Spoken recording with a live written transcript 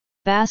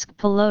Basque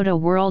Pelota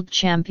World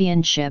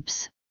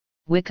Championships,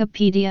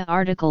 Wikipedia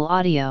article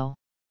audio.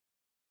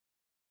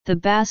 The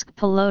Basque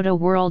Pelota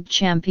World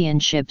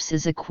Championships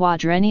is a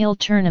quadrennial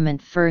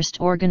tournament first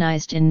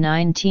organized in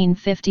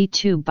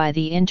 1952 by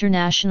the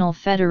International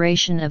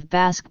Federation of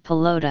Basque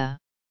Pelota.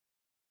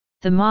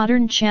 The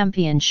modern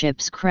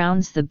championships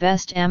crowns the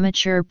best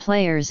amateur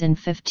players in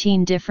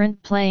 15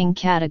 different playing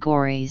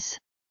categories.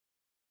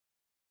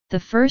 The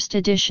first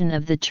edition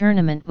of the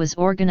tournament was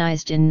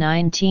organized in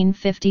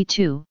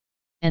 1952,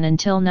 and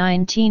until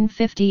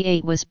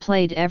 1958 was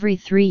played every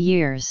 3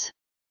 years.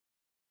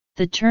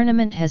 The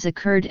tournament has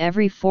occurred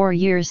every 4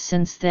 years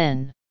since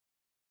then.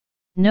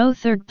 No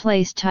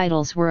third-place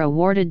titles were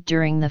awarded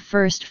during the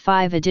first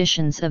 5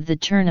 editions of the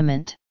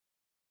tournament.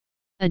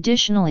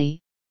 Additionally,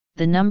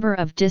 the number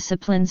of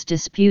disciplines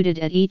disputed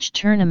at each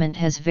tournament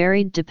has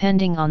varied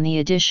depending on the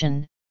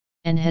edition,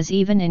 and has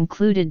even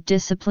included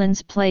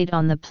disciplines played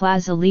on the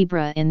Plaza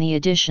Libre in the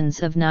editions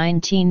of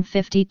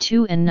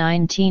 1952 and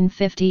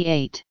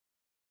 1958.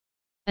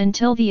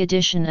 Until the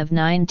edition of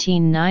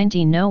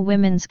 1990, no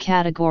women's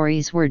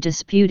categories were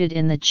disputed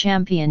in the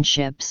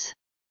championships.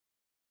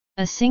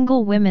 A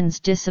single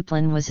women's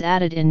discipline was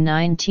added in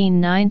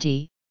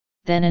 1990,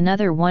 then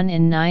another one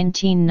in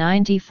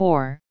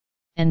 1994,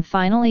 and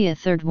finally a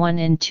third one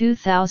in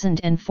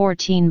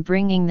 2014,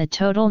 bringing the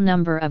total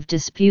number of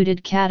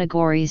disputed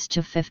categories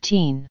to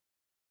 15.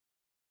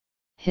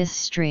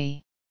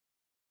 History.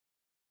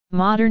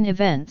 Modern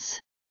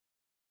events.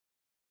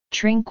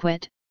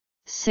 Trinquet,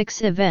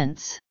 6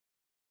 events.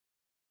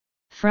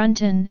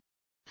 Fronton,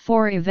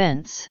 4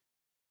 events.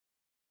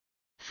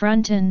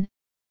 Fronton,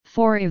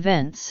 4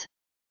 events.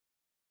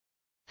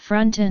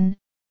 Fronton,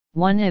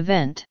 1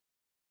 event.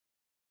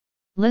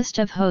 List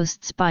of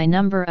hosts by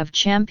number of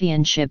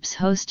championships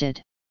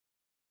hosted.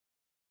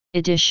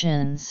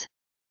 Editions.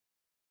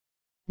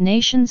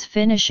 Nations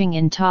finishing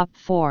in top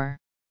 4.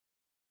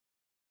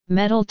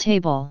 Medal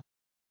table.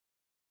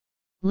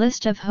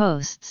 List of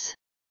hosts.